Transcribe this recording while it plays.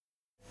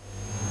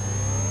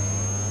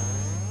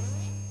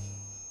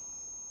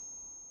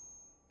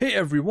Hey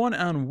everyone,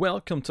 and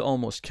welcome to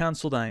Almost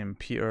Cancelled. I am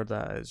Peter,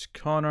 that is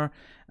Connor,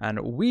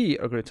 and we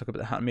are going to talk about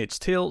The Handmaid's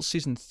Tale,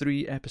 Season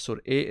 3, Episode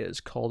 8. It is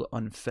called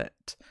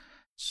Unfit.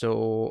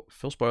 So,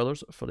 full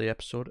spoilers for the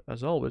episode,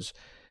 as always.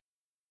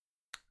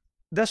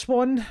 This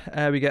one,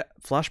 we get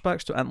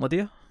flashbacks to Aunt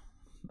Lydia,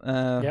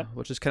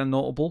 which is kind of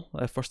notable.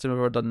 First time I've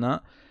ever done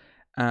that.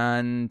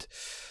 And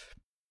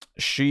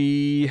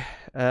she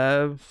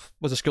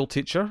was a school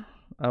teacher,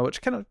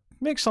 which kind of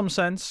makes some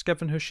sense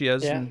given who she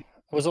is. Yeah. And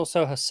it was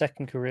also her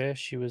second career.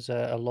 She was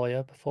a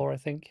lawyer before, I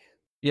think.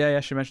 Yeah,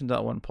 she mentioned that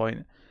at one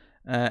point.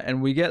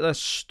 And we get this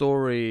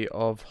story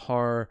of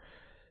her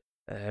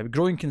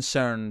growing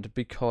concerned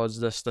because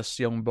this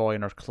young boy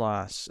in her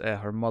class,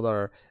 her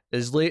mother,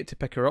 is late to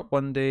pick her up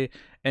one day,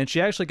 and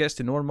she actually gets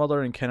to know her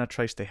mother and kind of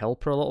tries to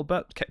help her a little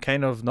bit,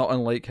 kind of not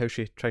unlike how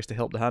she tries to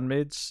help the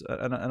handmaids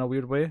in a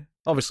weird way.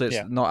 Obviously,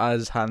 it's not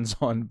as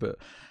hands-on, but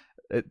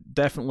it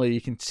definitely,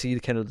 you can see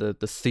kind of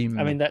the theme.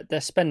 I mean,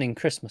 they're spending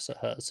Christmas at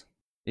hers.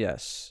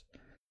 Yes.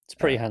 It's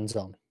pretty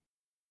hands-on.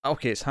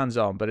 Okay, it's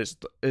hands-on, but it's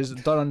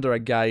done under a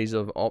guise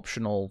of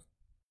optional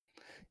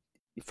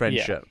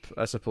friendship,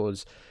 I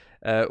suppose.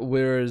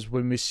 Whereas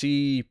when we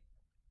see,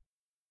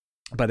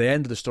 by the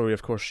end of the story,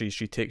 of course, she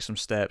takes some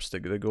steps that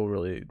go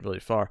really, really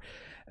far.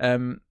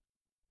 But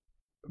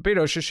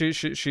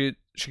she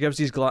gives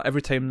these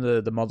every time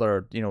the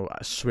mother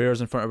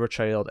swears in front of her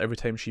child, every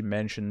time she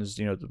mentions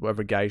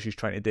whatever guy she's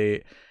trying to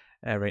date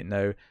right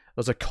now,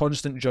 there's a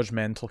constant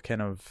judgmental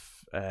kind of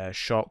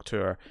shock to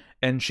her,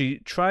 and she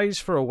tries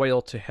for a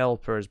while to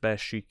help her as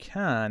best she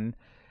can,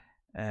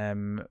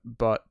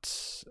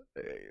 but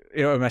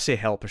when I say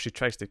help her, she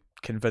tries to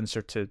convince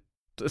her to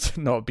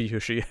not be who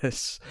she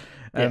is.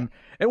 And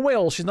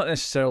while she's not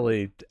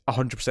necessarily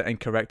 100%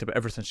 incorrect about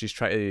everything she's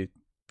trying to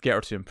get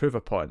her to improve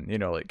upon,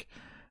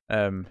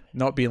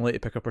 not being late to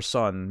pick up her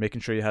son,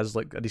 making sure he has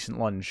like a decent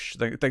lunch,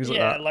 things like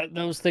that. Yeah, like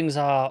those things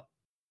are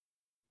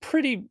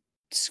pretty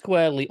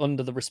squarely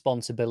under the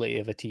responsibility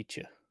of a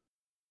teacher.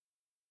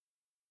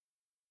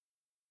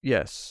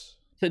 Yes.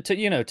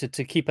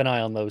 To keep an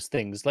eye on those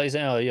things. Like,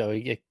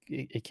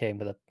 he came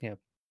with a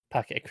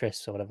packet of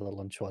crisps or whatever the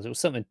lunch was. It was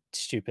something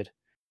stupid.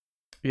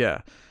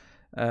 Yeah.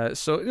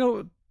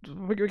 So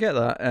we get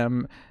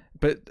that.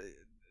 But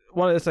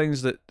one of the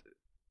things that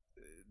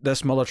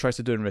this mother tries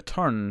to do in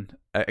return,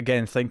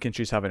 again thinking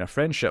she's having a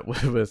friendship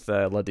with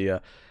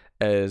Lydia,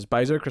 is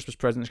buys her a Christmas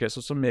present, she gets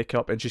her some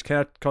makeup, and she's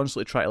kind of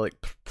constantly trying to like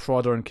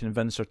prod her and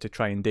convince her to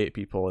try and date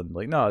people, and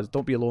like, no,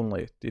 don't be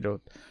lonely,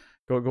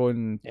 go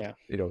and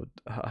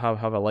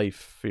have a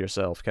life for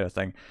yourself, kind of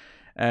thing.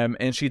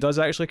 And she does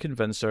actually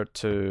convince her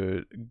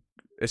to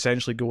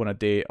essentially go on a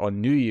date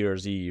on New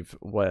Year's Eve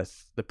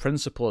with the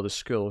principal of the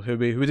school, who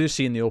we do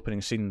see in the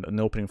opening scene, in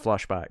the opening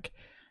flashback.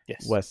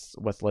 Yes.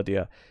 With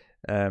Lydia.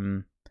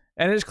 And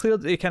it's clear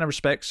that he kind of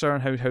respects her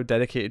and how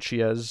dedicated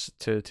she is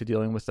to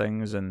dealing with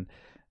things, and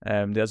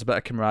there's a bit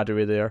of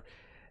camaraderie there.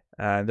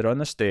 And they're on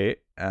this date,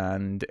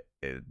 and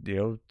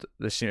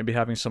they seem to be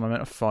having some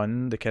amount of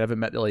fun. They kind of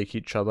admit they like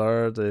each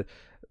other. The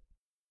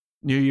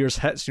New Year's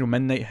hits,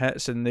 midnight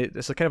hits, and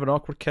it's a kind of an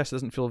awkward kiss. It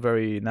doesn't feel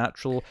very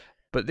natural,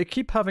 but they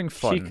keep having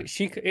fun.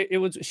 She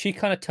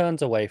kind of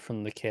turns away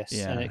from the kiss,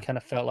 and it kind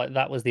of felt like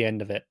that was the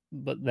end of it,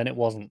 but then it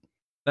wasn't.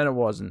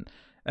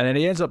 And then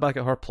he ends up back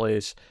at her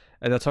place,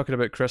 and they're talking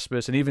about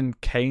Christmas, and even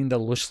kind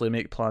of loosely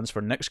make plans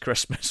for next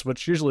Christmas,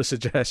 which usually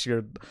suggests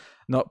you're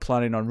not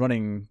planning on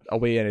running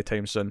away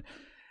anytime soon.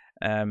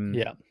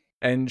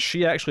 And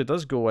she actually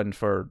does go in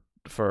for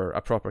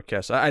a proper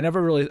kiss. I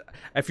never really...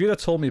 If you'd have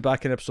told me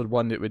back in episode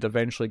 1 that we'd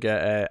eventually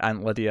get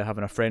Aunt Lydia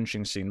having a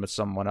Frenching scene with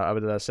someone, I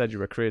would have said you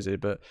were crazy,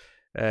 but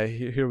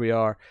here we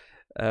are.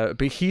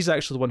 But he's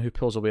actually the one who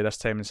pulls away this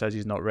time and says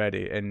he's not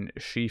ready, and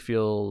she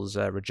feels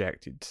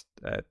rejected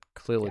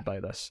clearly by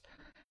this.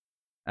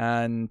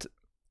 And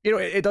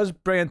it does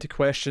bring into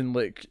question,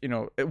 like,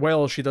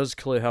 while she does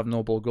clearly have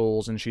noble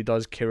goals and she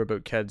does care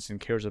about kids and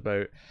cares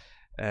about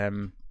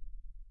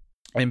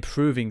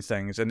improving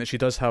things, and that she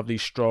does have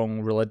these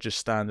strong religious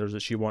standards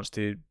that she wants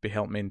to be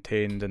helped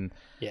maintained, and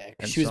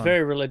she was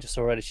very religious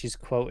already. She's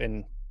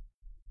quoting,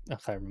 I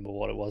can't remember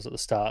what it was at the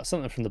start,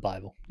 something from the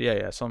Bible.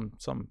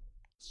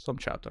 Some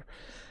chapter.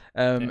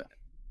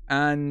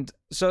 And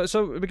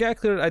so we get a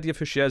clear idea of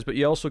who she is, but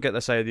you also get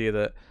this idea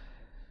that,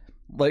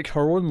 like,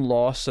 her own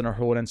loss and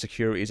her own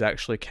insecurity is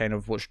actually kind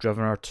of what's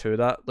driven her to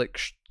that, like,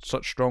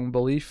 such strong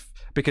belief,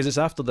 because it's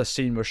after this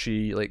scene where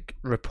she, like,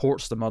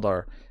 reports the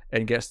mother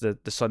and gets the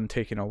son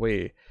taken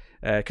away,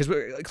 because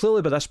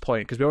clearly by this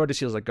point, because we already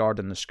see there's a guard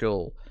in the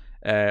school,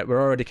 we're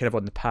already kind of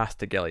on the path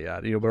to Gilead.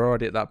 We're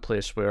already at that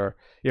place where,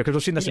 because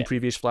we've seen this in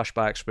previous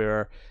flashbacks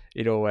where,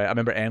 I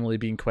remember Emily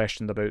being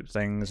questioned about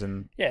things,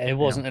 and it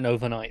wasn't an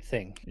overnight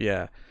thing.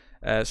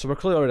 So we're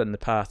clearly already in the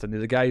path, and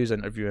the guy who's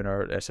interviewing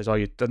her says, "Oh,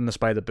 you've done this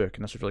by the book,"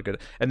 and this was really good.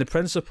 And the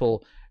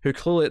principal, who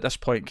clearly at this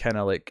point kind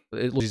of like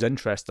loses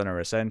interest in her,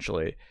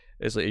 essentially,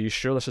 is like, "Are you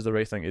sure this is the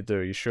right thing to do?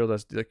 Are you sure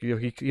this?" Like,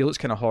 he looks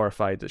kind of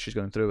horrified that she's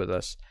going through with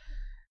this.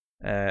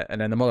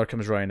 And then the mother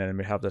comes round, and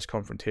we have this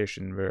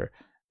confrontation where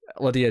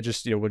Lydia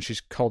just, when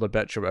she's called a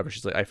bitch or whatever,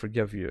 she's like, I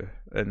forgive you.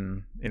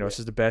 And, Yeah. this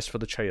is the best for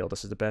the child.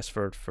 This is the best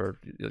for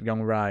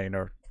young Ryan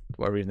or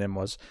whatever his name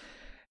was.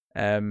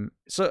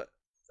 So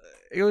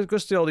it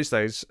goes through all these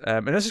things.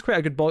 And this is quite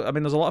a good bulk. I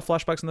mean, there's a lot of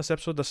flashbacks in this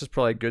episode. This is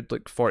probably a good,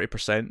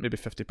 40%, maybe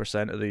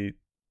 50% of the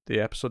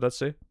episode, I'd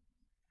say.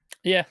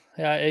 Yeah,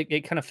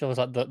 it kind of feels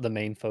like the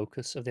main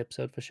focus of the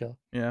episode for sure.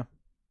 Yeah.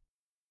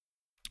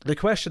 The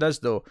question is,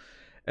 though,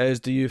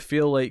 do you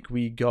feel like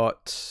we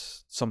got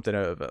something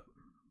out of it?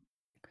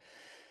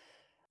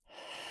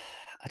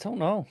 I don't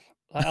know.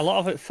 Like, a lot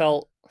of it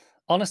felt,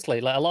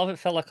 honestly, like a lot of it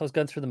felt like I was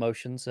going through the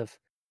motions of,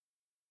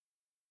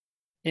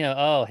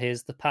 oh,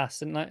 here's the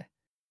past, and like,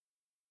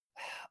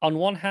 on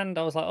one hand,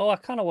 I was like, oh, I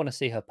kind of want to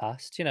see her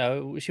past.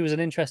 She was an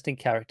interesting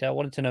character. I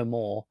wanted to know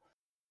more.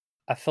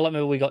 I feel like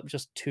maybe we got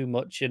just too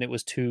much, and it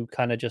was too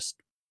kind of just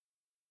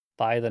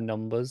by the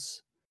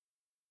numbers.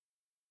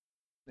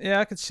 Yeah,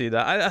 I could see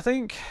that. I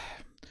think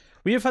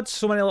we have had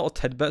so many little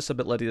tidbits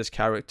about Lydia's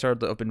character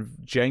that have been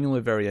genuinely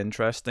very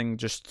interesting,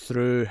 just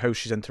through how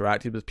she's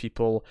interacted with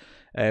people,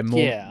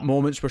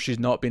 moments where she's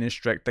not been as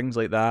strict, things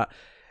like that,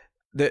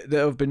 that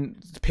have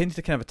been painted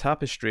a kind of a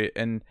tapestry.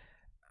 And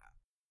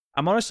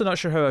I'm honestly not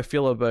sure how I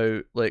feel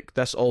about like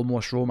this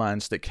almost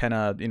romance that kind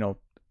of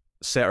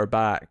set her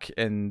back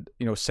and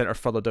sent her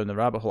further down the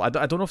rabbit hole. I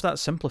don't know if that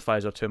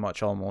simplifies her too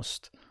much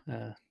almost.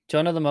 Do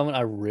you know the moment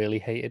I really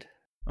hated?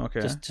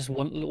 Okay. Just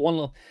one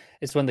little.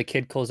 It's when the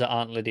kid calls her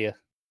Aunt Lydia.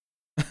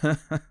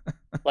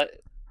 like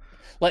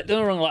don't get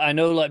me wrong. Like I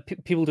know, like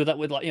people do that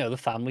with like the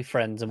family,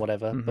 friends, and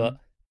whatever. Mm-hmm. But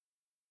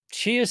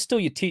she is still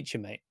your teacher,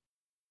 mate.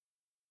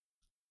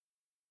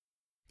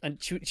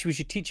 And she was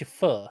your teacher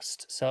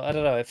first. So I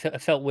don't know. It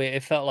felt weird.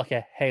 It felt like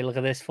a hey, look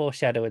at this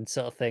foreshadowing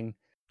sort of thing.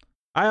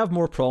 I have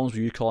more problems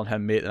with you calling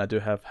him mate than I do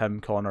have him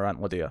calling her Aunt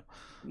Lydia.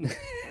 What's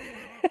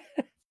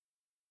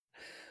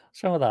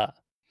wrong with that?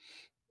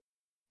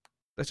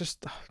 It's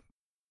just,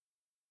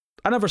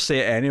 I never say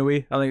it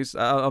anyway. I think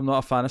I'm not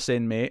a fan of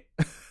saying mate,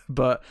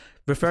 but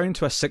referring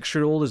to a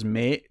 6-year-old as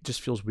mate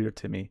just feels weird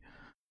to me.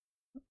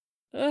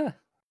 It's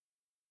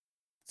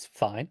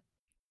fine.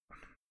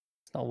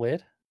 It's not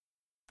weird.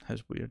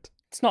 It's weird.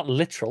 It's not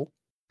literal.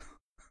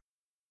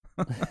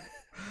 I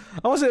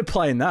wasn't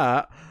implying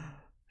that.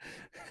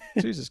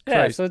 Jesus Christ.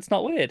 Yeah, so it's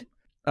not weird.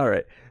 All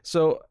right.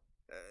 So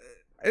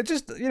it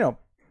just,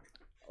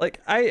 like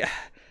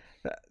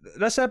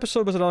this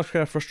episode was another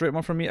kind of frustrating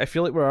one for me. I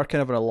feel like we're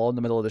kind of in a lull in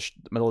the middle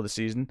of the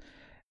season.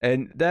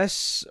 And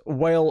this,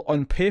 while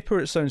on paper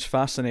it sounds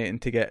fascinating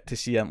to get to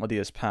see Aunt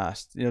Lydia's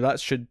past, that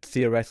should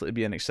theoretically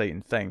be an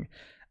exciting thing.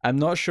 I'm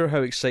not sure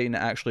how exciting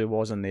it actually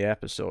was in the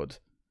episode.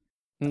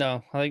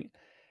 No, I think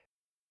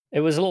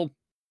it was a little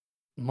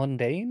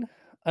mundane.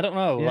 I don't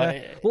know.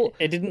 Yeah.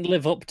 It didn't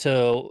live up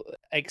to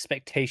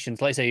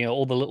expectations. Like I say,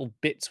 all the little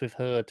bits with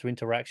her through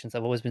interactions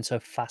have always been so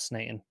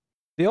fascinating.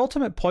 The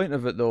ultimate point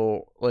of it,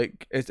 though,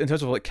 like in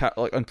terms of like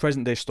on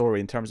present day story,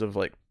 in terms of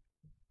like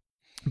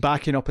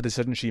backing up a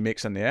decision she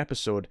makes in the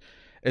episode,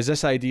 is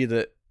this idea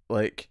that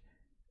like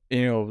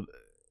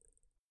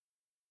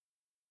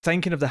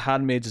thinking of the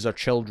handmaids as our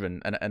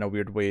children in a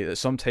weird way, that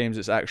sometimes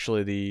it's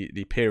actually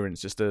the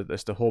parents, it's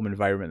the home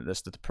environment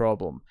that's the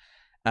problem.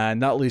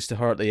 And that leads to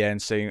her at the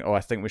end saying, "Oh, I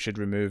think we should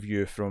remove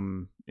you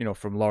from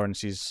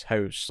Lawrence's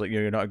house. Like,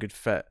 you're not a good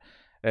fit."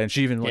 And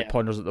she even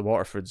ponders that the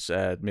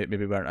Waterfords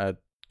maybe weren't a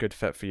good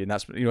fit for you. And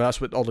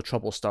that's what all the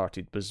trouble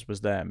started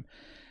was them.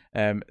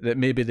 That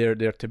maybe they're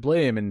to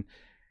blame. And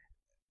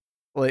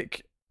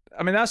like,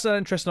 I mean, that's an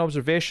interesting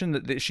observation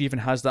that she even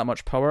has that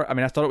much power. I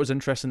mean, I thought it was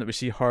interesting that we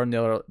see her and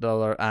the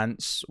other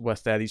aunts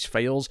with these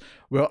files,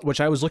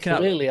 which I was looking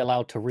clearly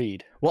allowed to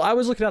read. Well, I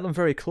was looking at them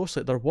very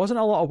closely. There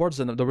wasn't a lot of words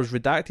in them. There was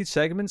redacted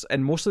segments,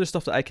 and most of the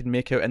stuff that I could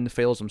make out in the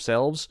files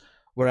themselves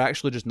were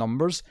actually just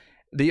numbers.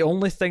 The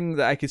only thing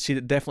that I could see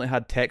that definitely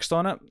had text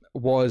on it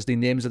was the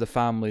names of the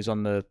families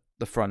on the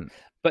front.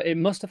 But it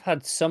must have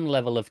had some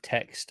level of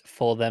text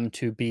for them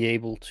to be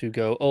able to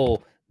go,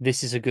 oh,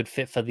 this is a good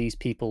fit for these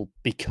people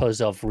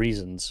because of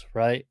reasons,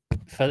 right?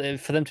 For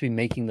them to be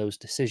making those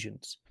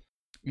decisions.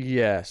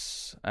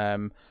 Yes.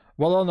 Whether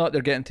or not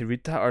they're getting to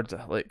read that, or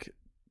like,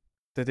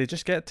 did they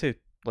just get to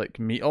like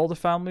meet all the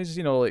families?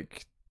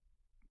 Like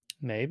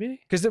maybe,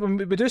 because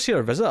we do see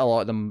her visit a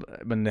lot of them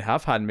when they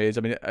have handmaids.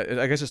 I mean,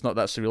 I guess it's not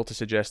that surreal to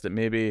suggest that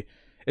maybe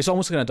it's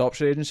almost like an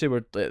adoption agency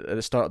where at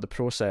the start of the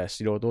process,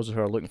 those who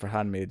are looking for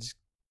handmaids.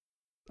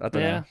 I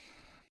don't know.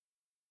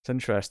 It's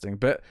interesting,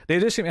 but they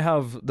do seem to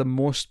have the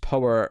most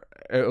power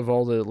out of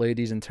all the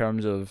ladies in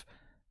terms of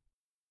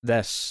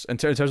this, in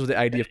terms of the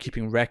idea of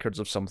keeping records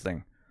of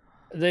something.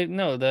 They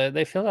feel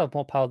they have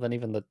more power than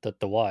even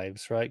the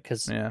wives, right?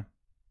 Because they're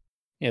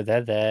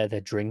there,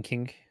 they're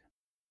drinking,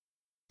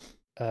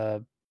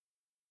 and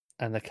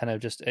they're kind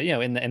of just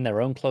in their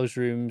own closed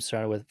rooms,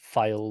 surrounded with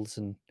files,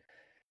 and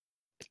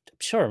I'm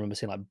sure I remember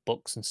seeing like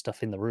books and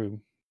stuff in the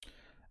room.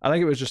 I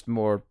think it was just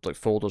more like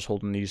folders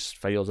holding these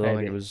files. I don't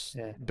think it was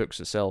books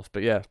itself.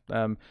 But yeah,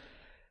 I mean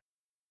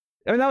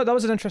that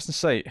was an interesting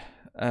sight.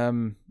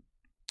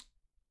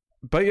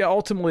 but yeah,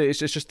 ultimately it's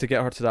just to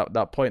get her to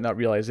that point, that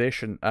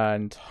realization,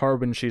 and her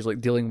when she's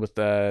like dealing with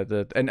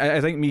the and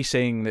I think me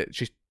saying that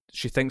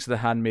she thinks of the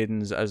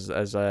handmaidens as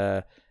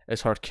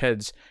her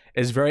kids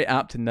is very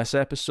apt in this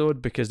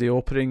episode, because the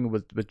opening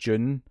with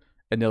June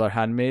and the other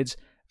handmaids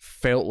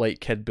felt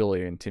like kid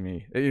bullying to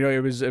me.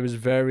 It was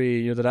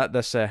very, they're at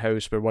this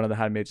house where one of the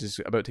handmaids is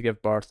about to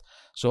give birth,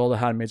 so all the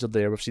handmaids are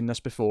there. We've seen this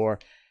before,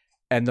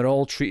 and they're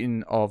all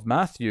treating of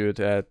Matthew,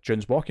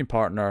 June's walking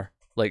partner,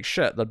 like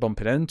shit. They're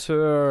bumping into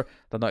her.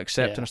 They're not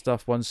accepting her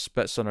stuff. One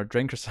spits on her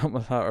drink or something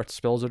like that, or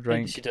spills her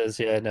drink. She does,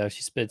 yeah. No,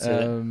 she spits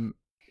it.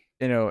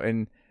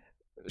 And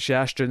she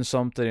asks June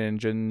something,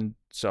 and June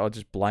sort of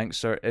just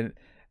blanks her. And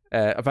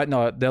in fact,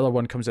 no, the other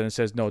one comes in and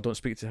says, "No, don't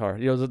speak to her."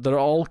 They're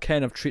all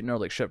kind of treating her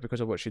like shit because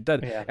of what she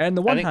did. Yeah. And on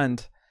the one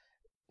hand,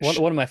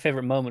 one of my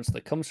favorite moments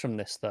that comes from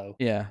this, though,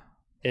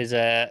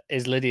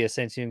 is Lydia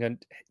saying to you, going,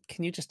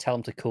 "Can you just tell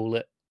him to cool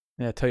it?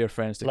 Yeah, tell your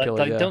friends to kill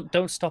it. Yeah.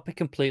 Don't stop it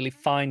completely.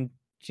 Fine,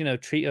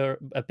 treat her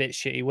a bit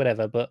shitty,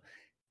 whatever. But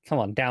come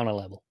on, down a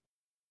level."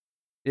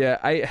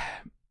 Yeah,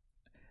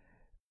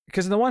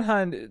 because on the one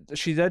hand,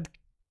 she did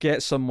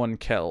get someone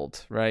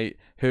killed, right?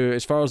 Who,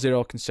 as far as they're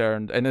all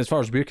concerned, and as far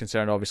as we're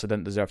concerned, obviously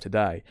didn't deserve to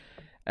die.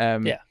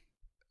 Yeah.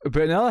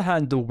 But on the other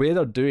hand, the way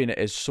they're doing it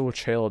is so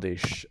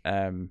childish.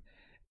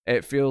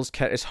 It feels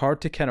it's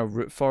hard to kind of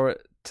root for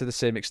it to the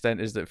same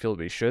extent as that feel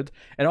we should.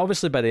 And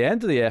obviously, by the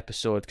end of the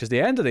episode, because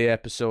the end of the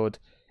episode,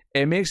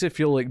 it makes it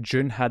feel like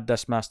June had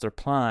this master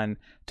plan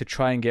to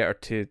try and get her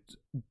to,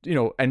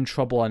 in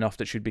trouble enough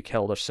that she'd be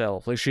killed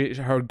herself. Like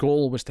her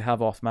goal was to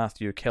have off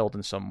Matthew killed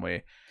in some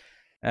way.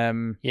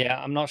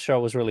 Yeah, I'm not sure I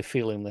was really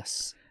feeling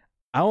this.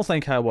 I don't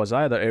think I was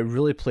either. It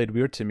really played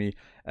weird to me.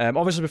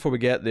 Obviously, before we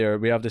get there,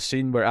 we have the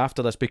scene where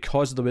after this,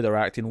 because of the way they're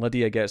acting,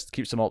 Lydia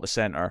keeps them all at the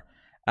center,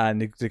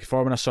 and they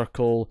form in a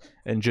circle,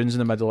 and June's in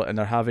the middle, and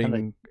they're having and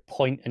they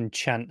point and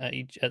chant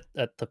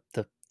at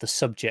the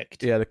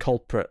subject. Yeah, the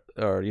culprit,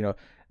 or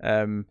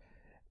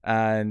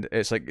and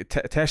it's like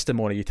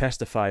testimony. You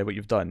testify what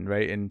you've done,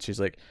 right? And she's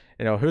like,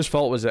 whose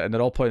fault was it? And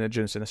they're all pointing at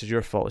June, saying, "This is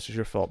your fault. This is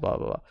your fault." Blah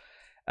blah blah.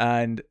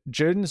 And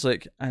June's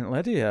like, "Aunt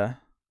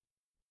Lydia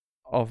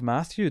of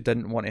Matthew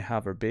didn't want to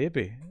have her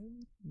baby."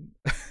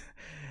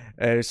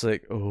 And it's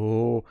like,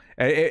 oh,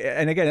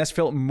 and again, this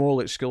felt more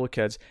like school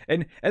kids.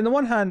 And on the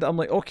one hand, I'm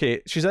like,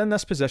 okay, she's in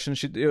this position.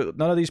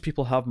 None of these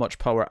people have much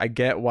power. I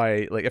get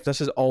why. Like, if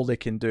this is all they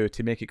can do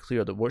to make it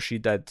clear that what she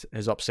did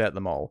has upset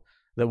them all,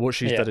 that what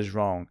she's did is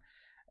wrong.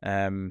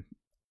 And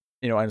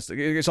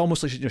it's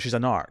almost like she's a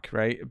narc,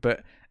 right?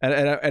 But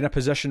in a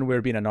position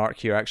where being a narc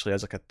here actually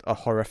is like a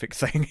horrific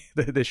thing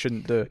that they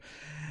shouldn't do,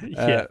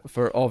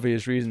 for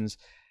obvious reasons.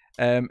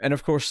 And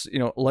of course,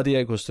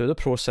 Lydia goes through the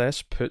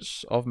process,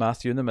 puts of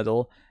Matthew in the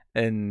middle,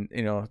 and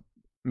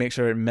makes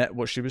her admit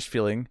what she was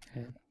feeling,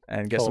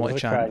 and gets them all to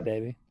chant. Cry,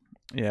 baby.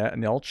 Yeah,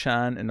 and they all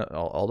chant and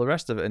all the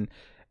rest of it. And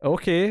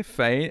okay,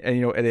 fine.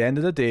 And at the end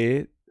of the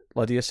day,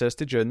 Lydia says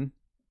to June,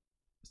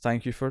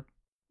 "Thank you for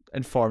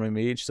informing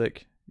me." And she's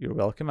like, "You're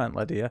welcome, Aunt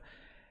Lydia."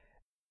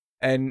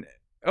 And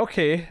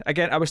okay,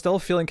 again, I was still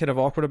feeling kind of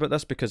awkward about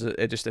this because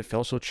it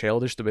felt so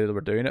childish the way they were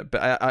doing it.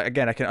 But I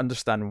can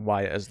understand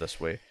why it is this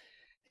way.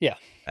 Yeah.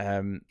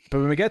 But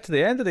when we get to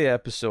the end of the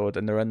episode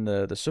and they're in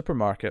the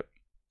supermarket,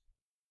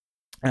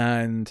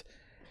 and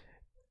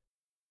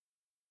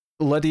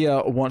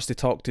Lydia wants to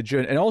talk to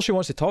June, and all she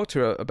wants to talk to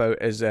her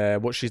about is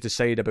what she's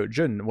decided about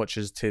June, which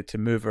is to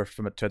move her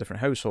to a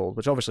different household,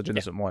 which obviously June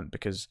doesn't want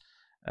because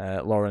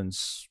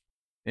Lauren's,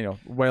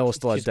 well,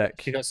 still a dick.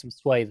 She got some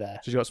sway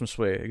there. She's got some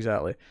sway,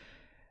 exactly.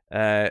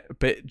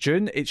 But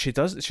June, she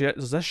there's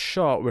this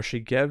shot where she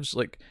gives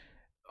like.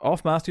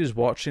 Off Matthew's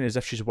watching as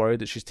if she's worried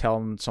that she's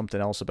telling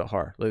something else about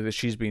her, like that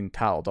she's being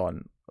tattled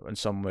on in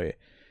some way,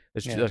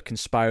 that they're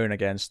conspiring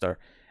against her.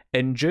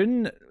 And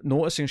June,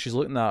 noticing she's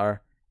looking at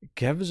her,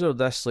 gives her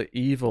this like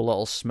evil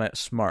little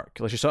smirk.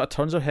 Like she sort of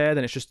turns her head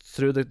and it's just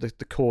through the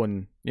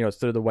cone,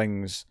 through the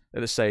wings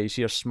at the side. You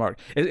see her smirk.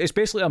 It's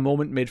basically a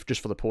moment made just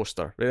for the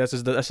poster. Right? This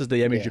is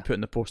the image you put in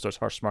the poster. It's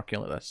her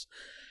smirking like this,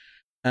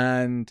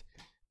 and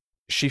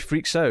she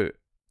freaks out.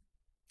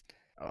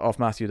 Off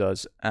Matthew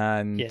does,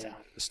 and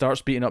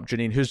starts beating up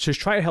Janine, who's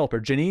trying to help her.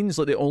 Janine's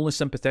like the only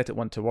sympathetic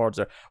one towards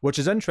her, which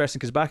is interesting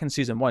because back in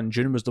season 1,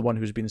 June was the one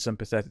who's been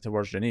sympathetic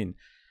towards Janine.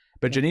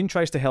 But Janine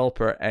tries to help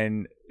her,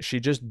 and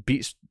she just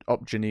beats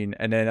up Janine,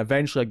 and then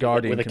eventually a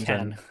guardian comes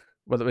in.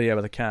 With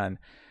a can.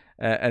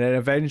 And then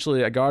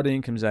eventually a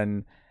guardian comes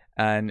in,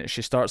 and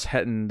she starts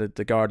hitting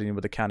the guardian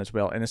with a can as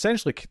well, and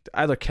essentially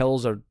either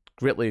kills or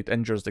greatly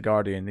injures the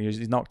guardian.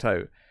 He's knocked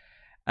out.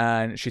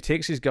 And she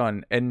takes his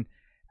gun, and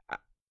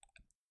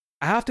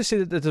I have to say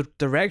that the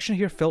direction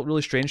here felt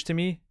really strange to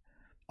me.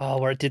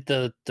 Oh, where it did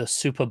the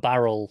super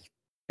barrel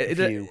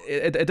view.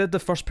 It did the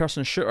first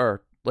person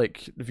shooter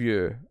like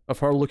view of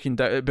her looking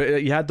down,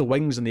 but you had the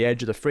wings on the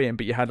edge of the frame,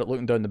 but you had it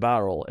looking down the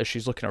barrel as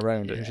she's looking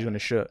around and she's going to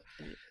shoot.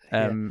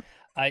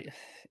 I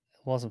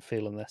wasn't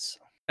feeling this.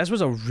 This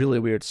was a really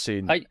weird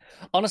scene. I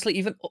honestly,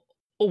 even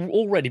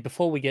already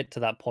before we get to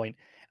that point,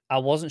 I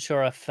wasn't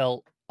sure I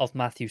felt of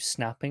Matthew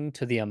snapping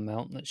to the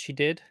amount that she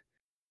did.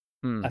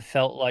 I Hmm.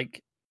 felt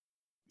like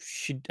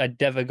I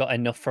never got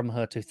enough from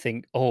her to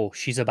think, oh,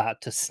 she's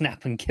about to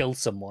snap and kill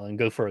someone and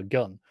go for a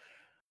gun.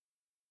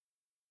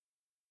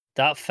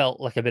 That felt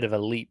like a bit of a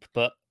leap,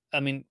 but I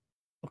mean,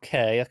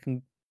 okay, I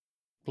can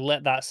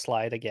let that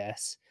slide, I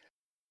guess.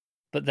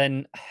 But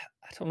then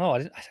I don't know.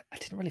 I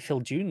didn't really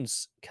feel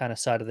June's kind of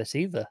side of this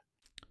either.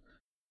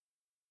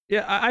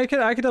 Yeah, I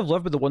could have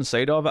lived with the one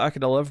side of it. I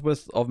could have lived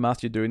with of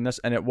Matthew doing this,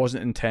 and it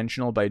wasn't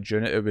intentional by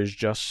June. It was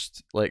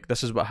just like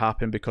this is what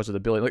happened because of the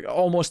bullying, like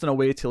almost in a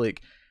way to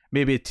like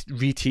maybe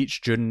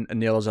reteach June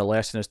and the others a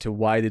lesson as to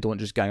why they don't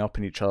just gang up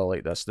on each other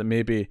like this. That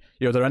maybe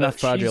they're in a But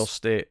fragile she's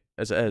state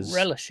as it is.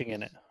 relishing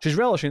in it. She's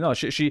relishing. No,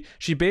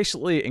 she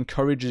basically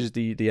encourages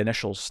the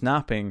initial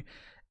snapping,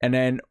 and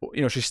then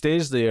she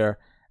stays there.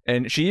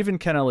 And she even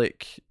kind of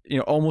like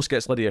almost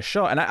gets Lydia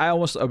shot, and I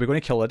almost are we going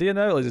to kill Lydia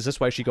now? Like, is this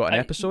why she got an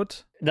episode?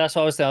 That's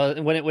what I was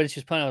saying. When she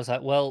was playing, I was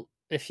like, well,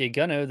 if you're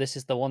gonna, this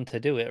is the one to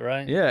do it,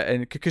 right? Yeah,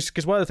 and because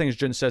one of the things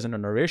June says in her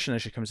narration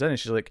as she comes in, and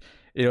she's like,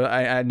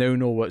 I now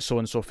know what so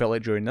and so felt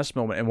like during this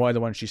moment, and one of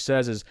the ones she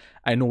says is,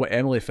 I know what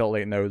Emily felt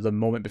like now, the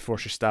moment before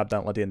she stabbed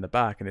Aunt Lydia in the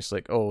back, and it's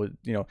like, oh,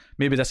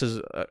 maybe this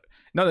is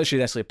not that she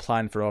necessarily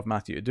planned for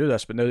Matthew to do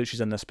this, but now that she's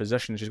in this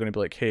position, she's going to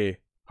be like, hey,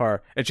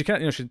 her, and she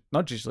can't, she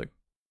nudges, she's like,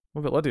 what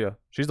about Lydia?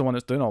 She's the one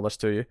that's doing all this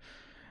to you.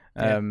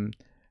 Yeah.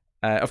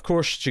 Of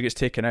course, she gets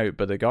taken out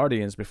by the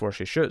Guardians before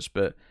she shoots,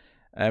 but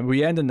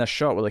we end in this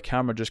shot where the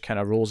camera just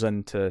kind of rolls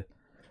into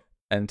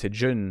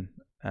June,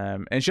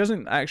 and she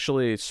doesn't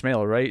actually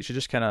smell, right? She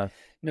just kind of...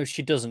 No,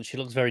 she doesn't. She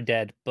looks very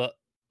dead, but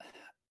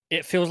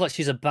it feels like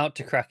she's about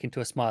to crack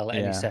into a smile at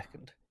any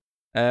second.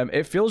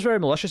 It feels very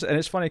malicious, and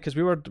it's funny because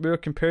we were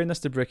comparing this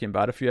to Breaking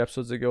Bad a few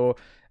episodes ago,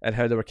 and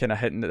how they were kind of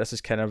hinting that this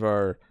is kind of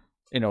our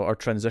our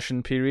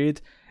transition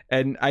period.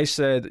 And I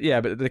said,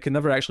 yeah, but they can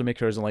never actually make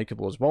her as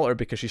unlikable as Walter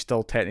because she's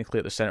still technically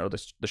at the center of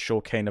the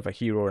show, kind of a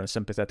hero and a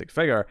sympathetic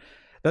figure.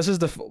 This is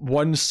the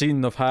one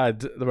scene I've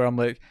had where I'm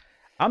like,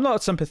 I'm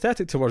not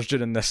sympathetic towards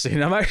June in this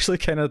scene. I'm actually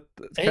kind of.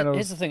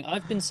 Here's the thing: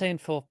 I've been saying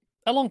for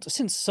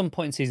since some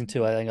point in season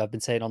 2, I think I've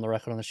been saying on the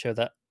record on the show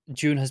that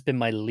June has been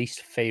my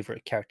least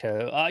favorite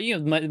character.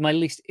 My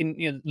least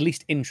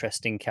least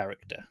interesting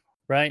character,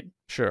 right?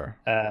 Sure.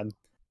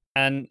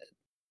 And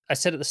I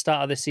said at the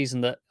start of this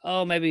season that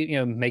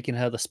maybe making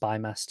her the spy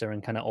master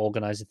and kind of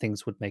organizing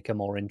things would make her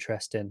more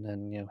interesting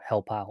and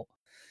help out.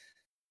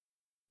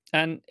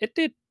 And it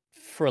did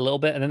for a little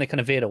bit, and then they kind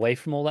of veered away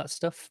from all that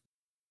stuff.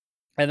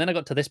 And then I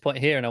got to this point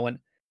here, and I went,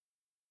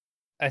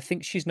 I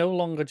think she's no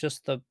longer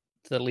just the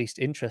least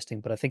interesting,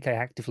 but I think I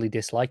actively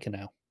dislike her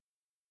now.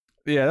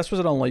 Yeah, this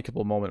was an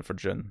unlikable moment for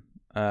June.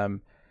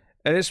 And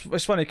it's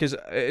funny because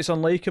it's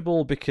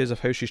unlikable because of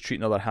how she's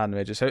treating other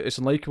handmaids. It's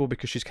unlikable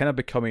because she's kind of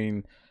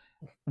becoming,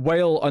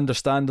 while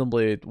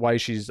understandably why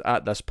she's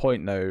at this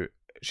point now,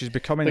 she's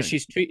becoming. But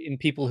she's treating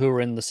people who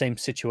are in the same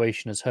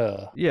situation as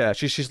her. Yeah,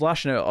 she's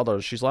lashing out at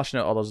others. She's lashing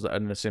out at others that are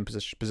in the same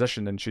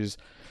position, and she's.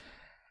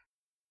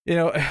 And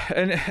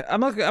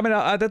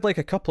I did like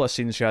a couple of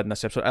scenes she had in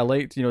this episode. I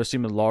liked, the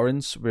scene with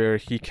Lawrence where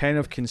he kind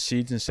of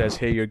concedes and says,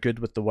 "Hey, you're good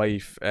with the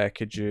wife.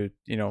 Could you,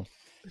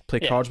 play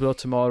cards with her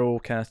tomorrow?"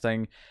 kind of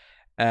thing.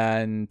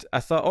 And I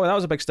thought, oh, that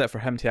was a big step for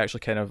him to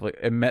actually kind of like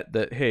admit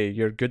that, hey,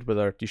 you're good with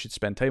her. You should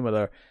spend time with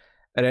her.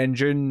 And then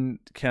June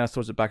kind of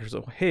throws it back and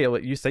says, hey,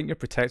 like, you think you're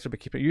protected,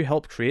 but you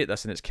helped create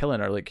this and it's killing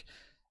her. Like,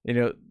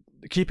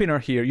 keeping her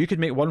here, you could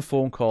make one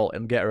phone call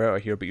and get her out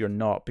of here, but you're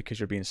not because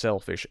you're being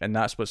selfish, and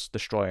that's what's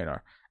destroying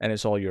her, and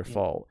it's all your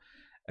fault.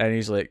 And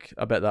he's like,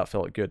 I bet that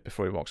felt good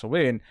before he walks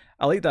away. And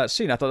I like that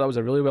scene. I thought that was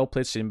a really well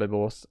played scene by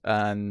both,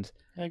 and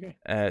I agree.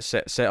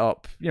 Set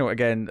up,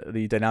 again,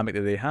 the dynamic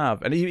that they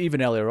have. And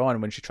even earlier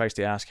on, when she tries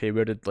to ask, hey,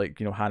 where did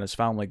Hannah's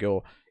family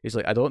go? He's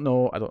like, I don't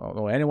know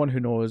anyone who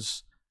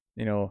knows.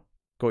 Go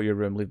to your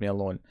room, leave me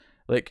alone.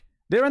 Like,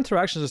 their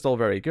interactions are still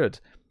very good.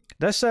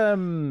 This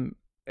and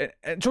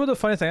some of the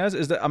funny thing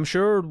is that I'm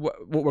sure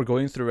what we're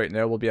going through right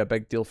now will be a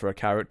big deal for a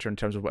character in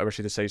terms of whatever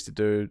she decides to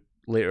do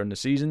later in the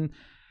season.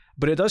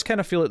 But it does kind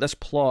of feel like this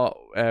plot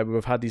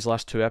we've had these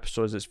last 2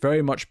 episodes, it's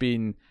very much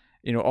been,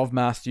 of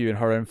Matthew and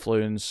her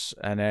influence,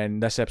 and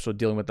then this episode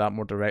dealing with that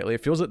more directly.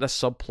 It feels like this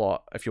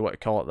subplot, if you want to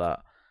call it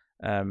that,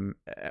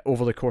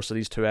 over the course of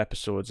these 2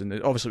 episodes, and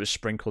obviously it was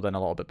sprinkled in a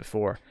little bit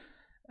before,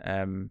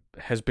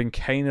 has been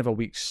kind of a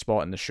weak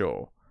spot in the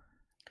show.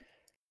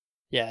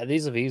 Yeah,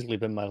 these have easily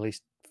been my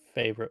least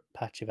favorite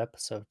patch of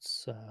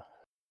episodes.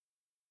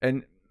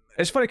 And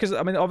it's funny because,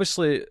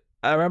 obviously,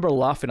 I remember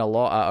laughing a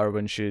lot at her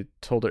when she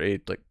told her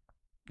to,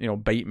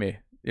 bite me,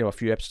 a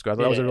few episodes ago. I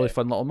thought that was a really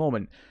fun little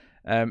moment.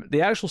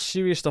 The actual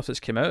serious stuff that's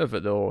come out of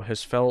it, though,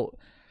 has felt...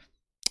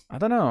 I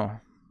don't know.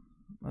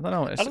 I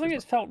don't think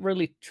it's felt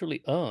really,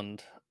 truly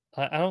earned.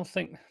 I don't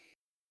think...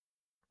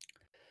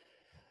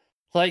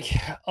 Like,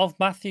 of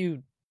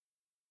Matthew,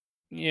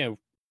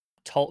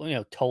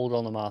 told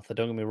on the Martha,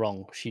 don't get me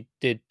wrong, she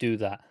did do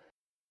that.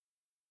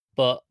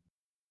 But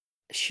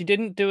she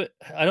didn't do it...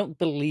 I don't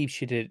believe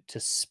she did it to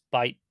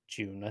spite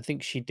June. I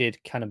think she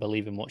did kind of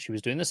believe in what she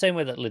was doing, the same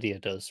way that Lydia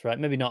does, right?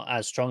 Maybe not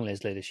as strongly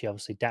as Lydia, she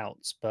obviously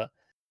doubts, but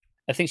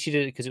I think she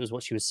did it because it was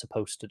what she was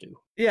supposed to do.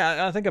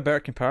 Yeah, I think a better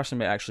comparison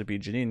might actually be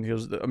Janine.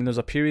 Because I mean, there's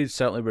a period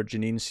certainly where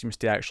Janine seems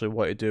to actually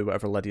want to do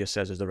whatever Lydia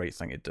says is the right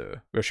thing to do,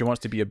 where she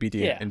wants to be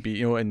obedient and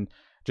be, and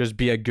just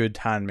be a good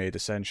handmaid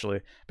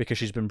essentially because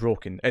she's been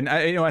broken. And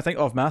I think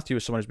of Matthew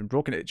as someone who's been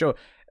broken. Joe,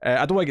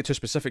 I don't want to get too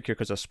specific here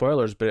because of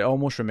spoilers, but it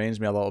almost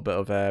reminds me a little bit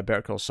of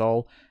Better Call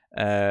Saul.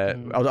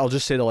 I'll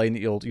just say the line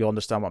that you'll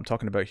understand what I'm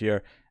talking about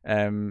here.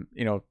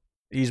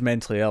 He's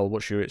mentally ill.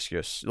 What's your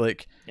excuse?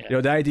 Like,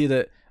 the idea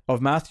that of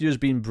Matthew's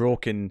being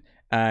broken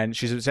and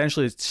she's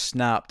essentially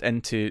snapped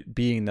into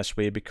being this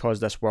way because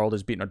this world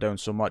has beaten her down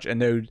so much, and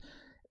now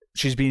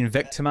she's being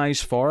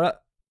victimized for it.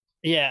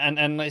 Yeah,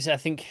 and I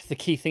think the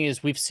key thing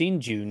is we've seen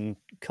June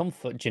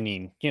comfort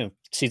Janine.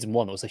 Season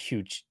 1 was a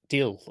huge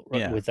deal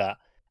with that,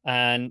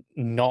 and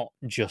not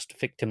just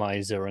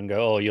victimize her and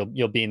go, "Oh,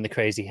 you're being the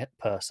crazy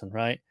person,"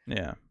 right?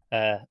 Yeah.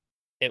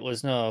 It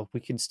was no. We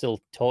can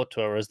still talk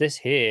to her. As this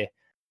here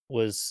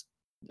was.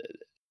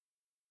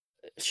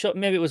 Sure,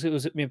 maybe it was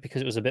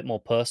because it was a bit more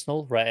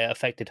personal, right? It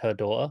affected her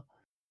daughter,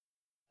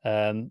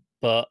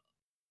 but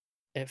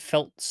it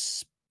felt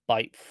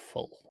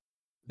spiteful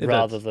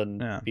rather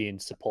than being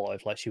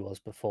supportive like she was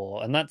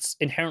before, and that's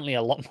inherently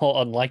a lot more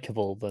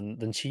unlikable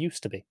than she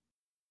used to be.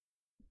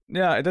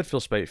 Yeah, it did feel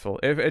spiteful.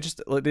 It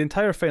just like the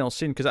entire final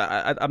scene, because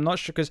I'm not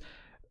sure, because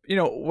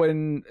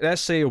when,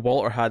 let's say,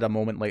 Walter had a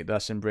moment like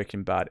this in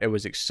Breaking Bad, it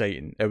was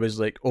exciting. It was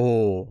like,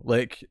 oh,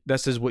 like,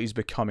 this is what he's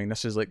becoming.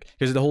 This is like,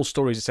 because the whole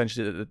story is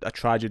essentially a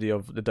tragedy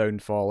of the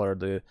downfall or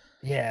the...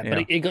 Yeah,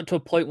 but it got to a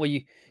point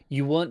where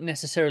you weren't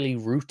necessarily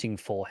rooting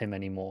for him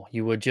anymore.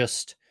 You were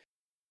just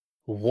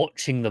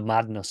watching the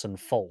madness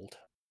unfold.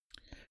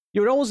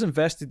 You were always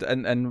invested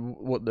in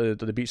what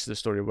the beats of the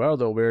story were,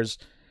 though, whereas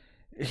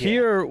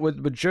here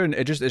with June,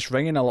 it's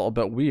ringing a little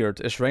bit weird.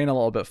 It's ringing a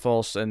little bit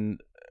false,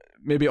 and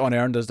maybe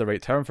unearned is the right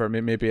term for it.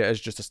 Maybe it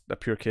is just a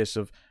pure case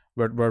of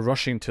we're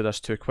rushing to this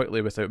too quickly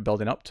without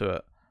building up to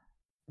it.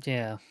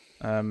 Yeah.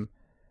 But, I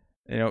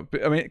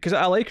mean, because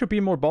I like her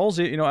being more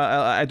ballsy.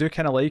 I do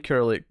kind of like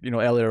her. Like,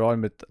 earlier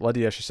on with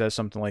Lydia, she says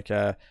something like,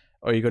 "Are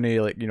you going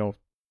to, like,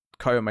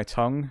 cut out my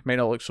tongue? Might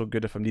not look so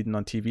good if I'm needing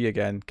on TV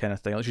again," kind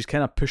of thing. Like, she's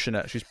kind of pushing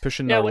it. She's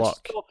pushing their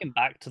luck. She's talking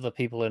back to the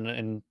people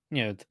in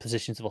the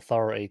positions of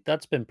authority.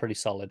 That's been pretty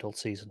solid all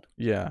season.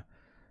 Yeah.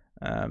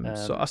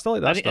 So I still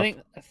like that stuff.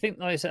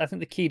 I think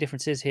the key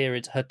difference is here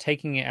it's her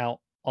taking it out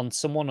on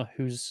someone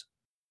who's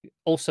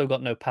also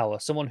got no power,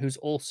 someone who's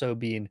also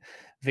being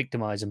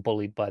victimized and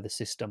bullied by the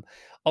system.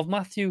 Of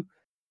Matthew,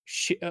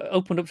 she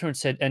opened up to her and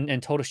said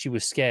and told her she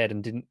was scared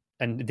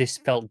and this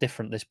felt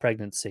different, this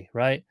pregnancy,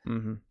 right?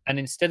 Mm-hmm. And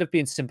instead of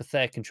being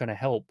sympathetic and trying to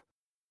help,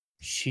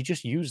 she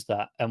just used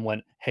that and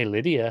went, "Hey,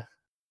 Lydia,"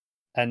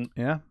 and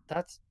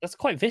that's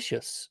quite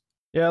vicious.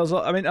 Yeah,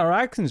 I mean, her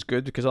acting's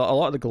good because a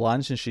lot of the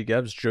glances she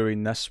gives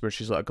during this, where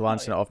she's like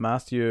glancing at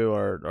Matthew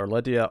or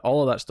Lydia,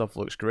 all of that stuff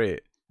looks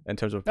great in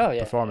terms of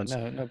performance.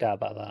 No doubt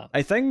about that.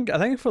 I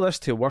think for this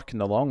to work in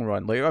the long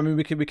run, like, I mean,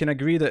 we can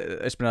agree that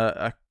it's been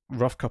a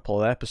rough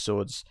couple of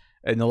episodes,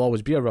 and there'll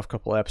always be a rough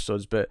couple of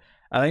episodes. But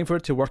I think for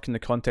it to work in the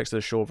context of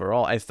the show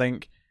overall, I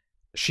think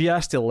she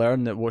has to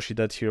learn that what she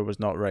did here was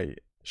not right.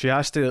 She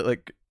has to,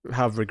 like,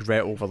 have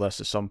regret over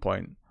this at some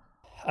point.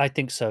 I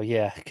think so,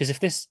 yeah. Because if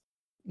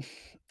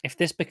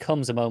this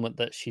becomes a moment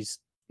that she's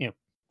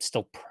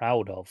still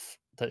proud of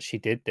that she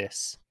did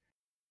this,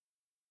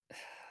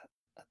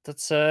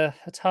 that's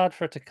it's hard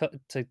for her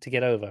to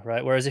get over,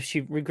 right? Whereas if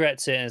she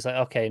regrets it and is like,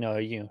 okay, no,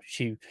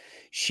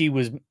 she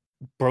was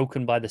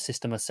broken by the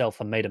system herself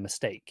and made a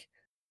mistake,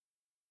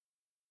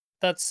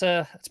 that's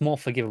it's more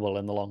forgivable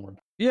in the long run.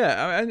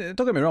 Yeah,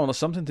 don't get me wrong, there's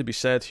something to be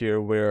said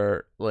here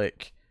where,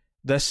 like,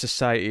 this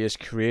society is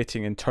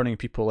creating and turning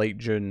people like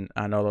June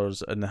and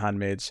others in the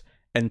Handmaids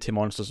into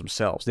monsters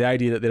themselves. The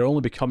idea that they're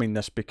only becoming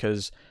this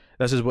because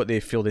this is what they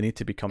feel they need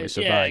to become to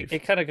survive. Yeah,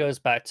 it kind of goes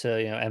back to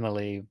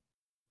Emily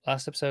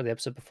last episode, the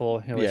episode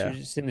before. She was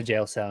just in the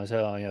jail cell.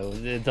 So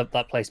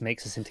that place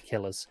makes us into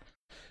killers.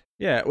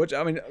 Yeah, which,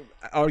 I mean,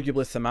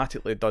 arguably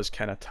thematically does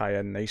kind of tie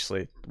in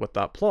nicely with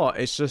that plot.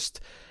 It's just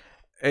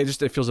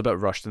it feels a bit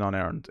rushed and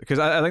unearned, because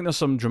I think there's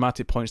some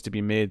dramatic points to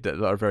be made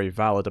that are very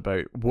valid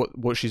about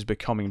what she's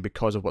becoming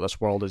because of what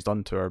this world has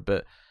done to her.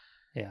 But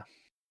yeah,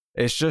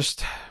 it's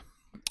just,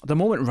 the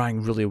moment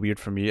rang really weird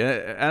for me,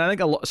 and I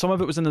think some of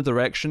it was in the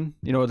direction.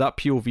 That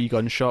POV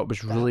gunshot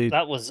was really...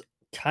 That was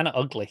kind of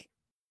ugly.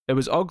 It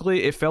was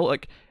ugly. It felt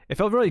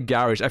very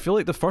garish. I feel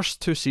like the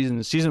first two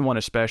seasons, season 1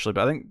 especially,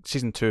 but I think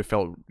season 2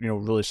 felt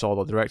really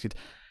solid directed.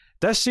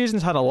 This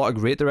season's had a lot of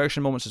great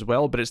direction moments as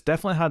well, but it's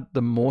definitely had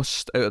the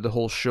most out of the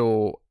whole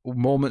show.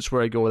 Moments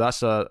where I go,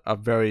 that's a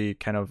very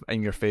kind of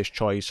in your face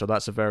choice, or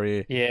that's a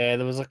very... Yeah,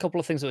 there was a couple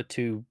of things that were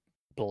too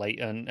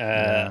blatant.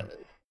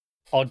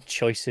 Odd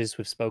choices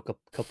we've spoke a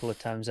couple of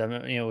times. I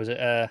mean, was it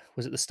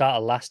the start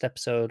of last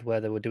episode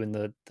where they were doing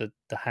the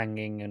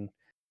hanging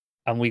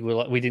and we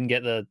didn't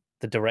get the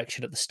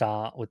direction at the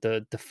start with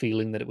the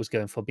feeling that it was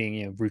going for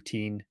being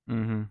routine.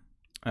 Mm-hmm.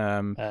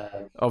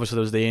 Obviously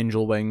there was the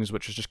angel wings,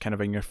 which was just kind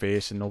of in your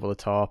face and over the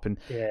top, and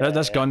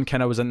this gun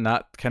kind of was in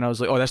that kind of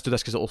was like, oh, let's do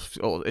this because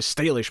it's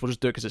stylish. We'll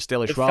just do it because it's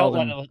stylish. It felt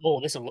like, oh,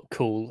 this will look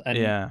cool, and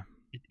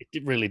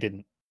it really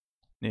didn't.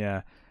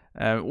 Yeah,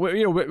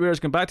 whereas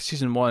going back to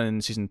season 1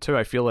 and season 2,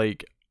 I feel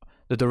like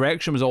the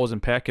direction was always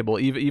impeccable.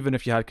 Even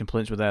if you had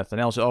complaints with anything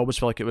else, I always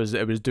felt like it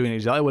was doing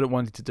exactly what it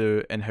wanted to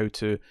do and how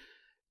to,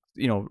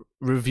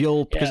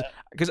 reveal.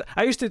 Because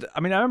I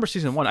remember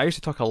season 1. I used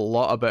to talk a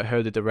lot about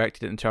how they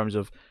directed it in terms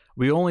of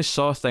we only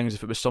saw things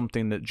if it was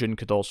something that June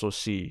could also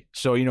see.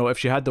 So if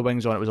she had the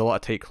wings on, it was a lot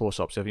of tight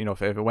close-ups. If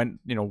it went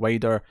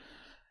wider.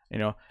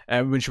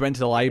 And when she went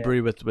to the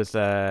library with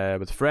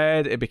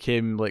Fred, it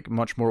became like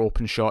much more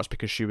open shots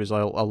because she was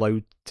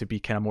allowed to be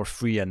kind of more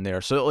free in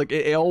there. So like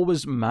it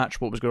always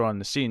matched what was going on in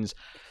the scenes.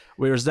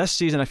 Whereas this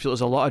season, I feel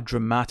there's a lot of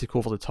dramatic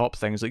over the top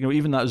things, like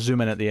even that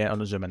zoom in at the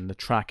end, the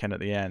track in at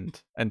the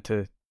end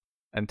into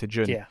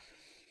June,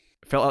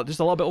 felt just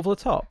a little bit over the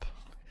top.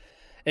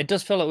 It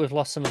does feel like we've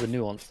lost some of the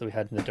nuance that we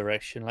had in the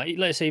direction. Like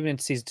let's say even in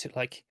season 2,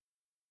 like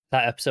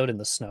that episode in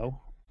the snow.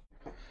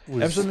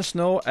 Episode in the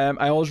snow.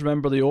 I always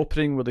remember the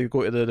opening where they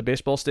go to the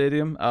baseball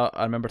stadium.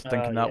 I remember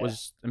thinking that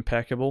was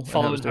impeccable.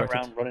 Following her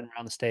around, running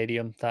around the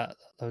stadium.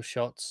 Those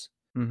shots.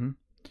 Mm-hmm.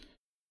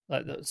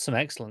 Like some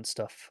excellent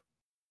stuff.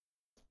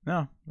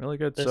 Yeah, really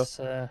good.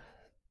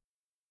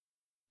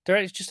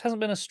 Direct just hasn't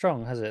been as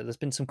strong, has it? There's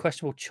been some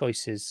questionable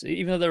choices,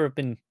 even though there have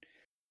been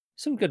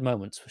some good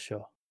moments for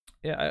sure.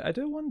 Yeah, I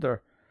do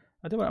wonder.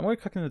 I'm going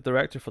to click on the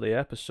director for the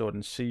episode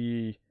and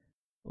see,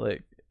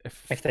 like,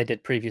 if they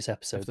did previous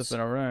episodes. If they've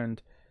been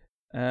around.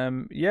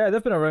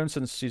 They've been around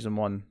since season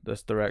 1.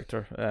 This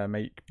director,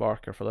 Mike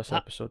Barker, for this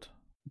episode.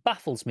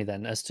 Baffles me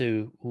then as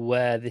to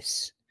where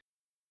this.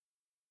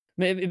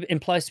 It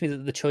implies to me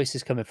that the choice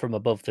is coming from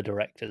above the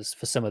directors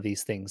for some of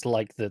these things,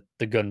 like the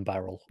gun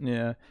barrel.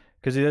 Yeah,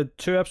 because he had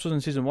 2 episodes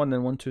in season 1,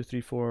 then 1, 2,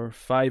 3, 4,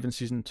 5 in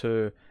season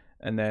 2,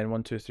 and then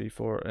 1, 2, 3,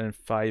 4, and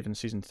 5 in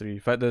season 3. In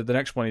fact, the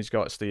next one he's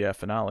got is the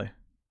finale.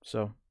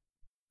 So.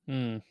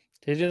 Did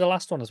he do the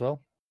last one as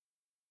well?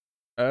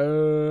 I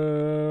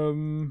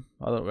don't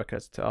know. I'll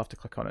have to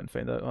click on it and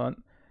find out.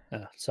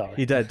 Oh, sorry.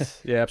 He did.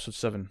 Yeah, episode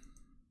 7.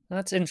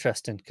 That's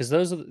interesting because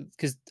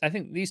I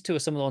think these two are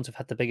some of the ones who've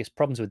had the biggest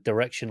problems with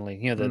directionally.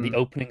 The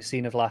opening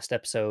scene of last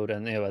episode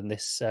and and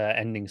this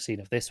ending scene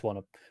of this one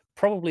are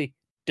probably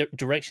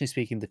directionally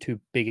speaking the 2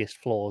 biggest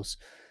flaws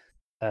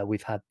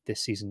we've had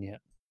this season yet.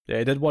 Yeah,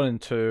 he did 1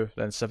 and 2,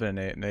 then 7 and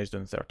 8, and now he's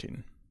doing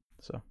 13.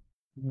 So.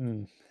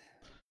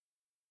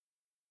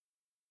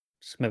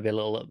 Just maybe a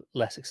little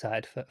less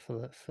excited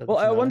for the Well,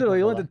 I wonder.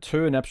 He only did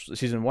 2 in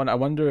season 1. I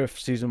wonder if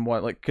season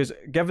 1, because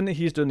given that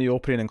he's doing the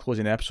opening and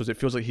closing episodes, it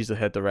feels like he's the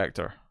head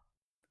director.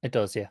 It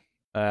does, yeah.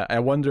 I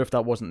wonder if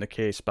that wasn't the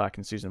case back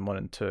in season 1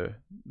 and 2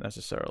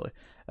 necessarily.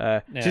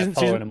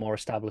 Following a more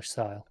established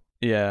style.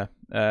 Yeah,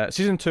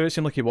 season 2 it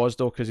seemed like he was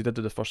though because he did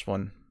do the first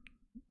one.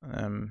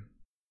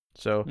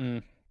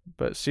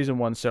 But season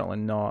 1 certainly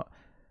not.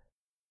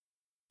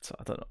 So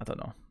I don't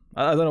know.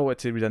 I don't know what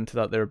to read into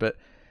that there, but.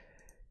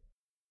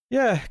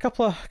 Yeah, a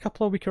couple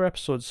of weaker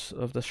episodes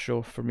of this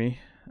show for me.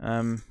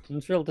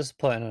 It's real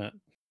disappointing, isn't it?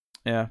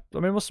 Yeah, I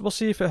mean, we'll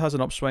see if it has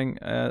an upswing.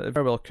 It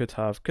very well could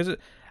have, because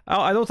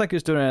I don't think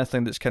it's doing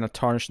anything that's kind of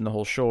tarnishing the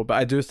whole show. But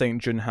I do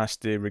think June has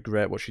to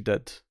regret what she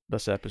did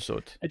this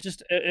episode.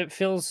 It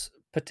feels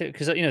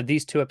because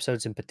these 2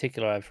 episodes in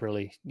particular I've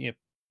really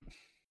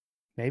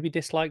maybe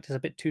disliked as a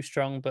bit too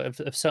strong, but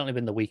have certainly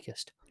been the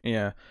weakest.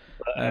 Yeah,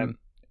 but,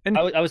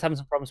 I was having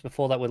some problems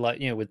before that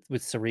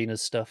with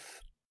Serena's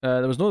stuff.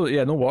 There was no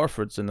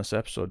Waterfords in this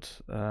episode,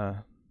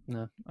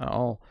 no, at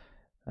all,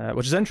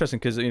 which is interesting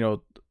because they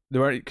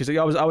weren't, because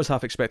I was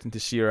half expecting to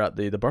see her at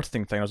the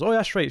birthing thing. I was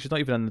that's right, she's not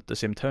even in the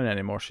same town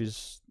anymore.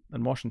 She's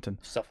in Washington.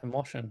 Stuff in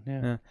Washington,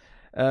 yeah.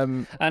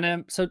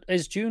 So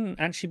is June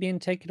actually being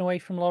taken away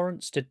from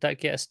Lawrence? Did that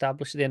get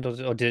established at the end,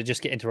 or did it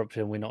just get interrupted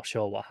and we're not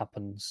sure what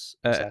happens?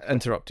 Exactly?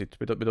 Interrupted.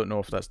 We don't know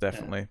if that's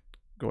definitely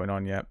going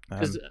on yet.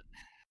 It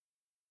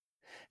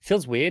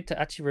feels weird to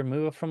actually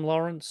remove her from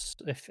Lawrence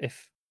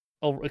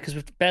because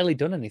we've barely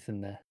done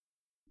anything there.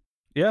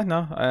 Yeah,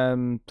 no.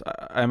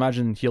 I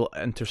imagine he'll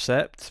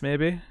intercept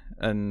maybe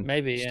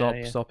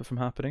stop it from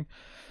happening,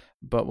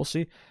 but we'll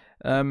see.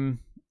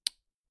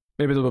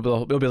 Maybe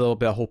there'll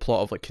be a whole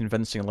plot of like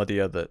convincing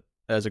Lydia that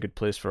there's a good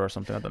place for her or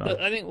something. I don't know.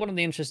 I think one of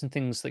the interesting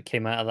things that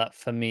came out of that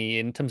for me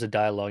in terms of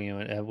dialogue,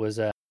 was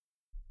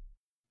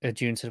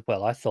June said,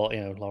 "Well, I thought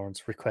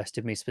Lawrence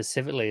requested me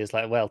specifically." Is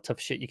like, well, tough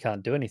shit, you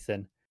can't do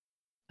anything.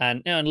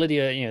 And and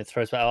Lydia,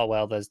 throws back, "Oh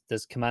well,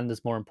 there's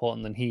commanders more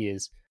important than he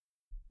is,"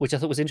 which I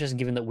thought was interesting,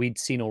 given that we'd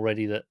seen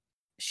already that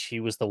she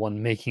was the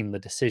one making the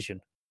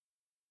decision.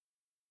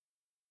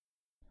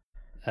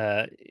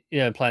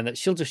 Implying that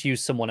she'll just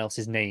use someone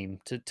else's name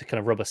to kind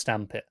of rubber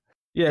stamp it.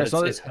 Yeah,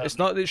 it's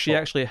not that she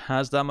actually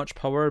has that much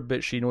power,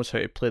 but she knows how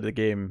to play the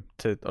game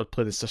or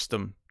play the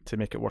system to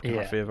make it work in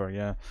her favor.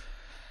 Yeah.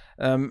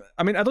 I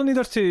mean, I don't need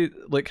her to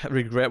like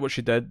regret what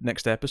she did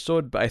next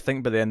episode, but I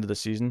think by the end of the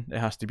season, it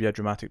has to be a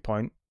dramatic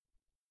point.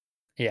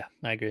 Yeah,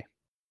 I agree.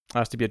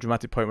 has to be a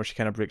dramatic point where she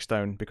kind of breaks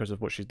down because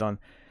of what she's done.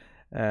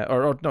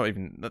 Or not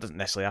even, that doesn't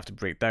necessarily have to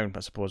break down, I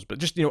suppose, but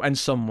just, in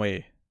some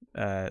way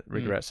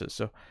regrets it.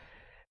 So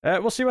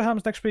we'll see what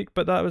happens next week.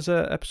 But that was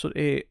episode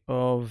 8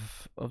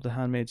 of The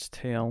Handmaid's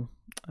Tale,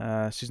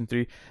 season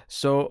 3.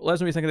 So let us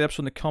know what you think of the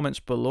episode in the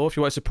comments below. If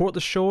you want to support the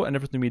show and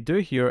everything we do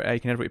here, you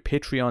can head over to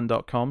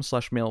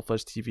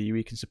patreon.com/MaileFuzzTV, where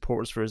you can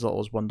support us for as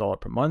little as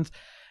 $1 per month.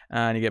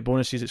 And you get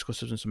bonuses,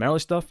 exclusives, and some early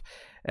stuff.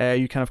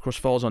 You can, of course,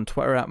 follow us on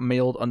Twitter at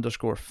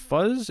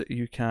mailed_fuzz.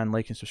 You can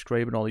like and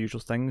subscribe and all the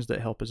usual things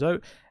that help us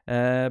out.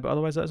 But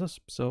otherwise, that's us.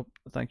 So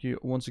thank you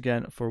once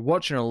again for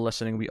watching or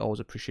listening. We always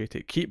appreciate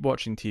it. Keep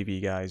watching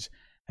TV, guys.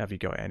 Have you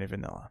got any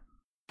vanilla?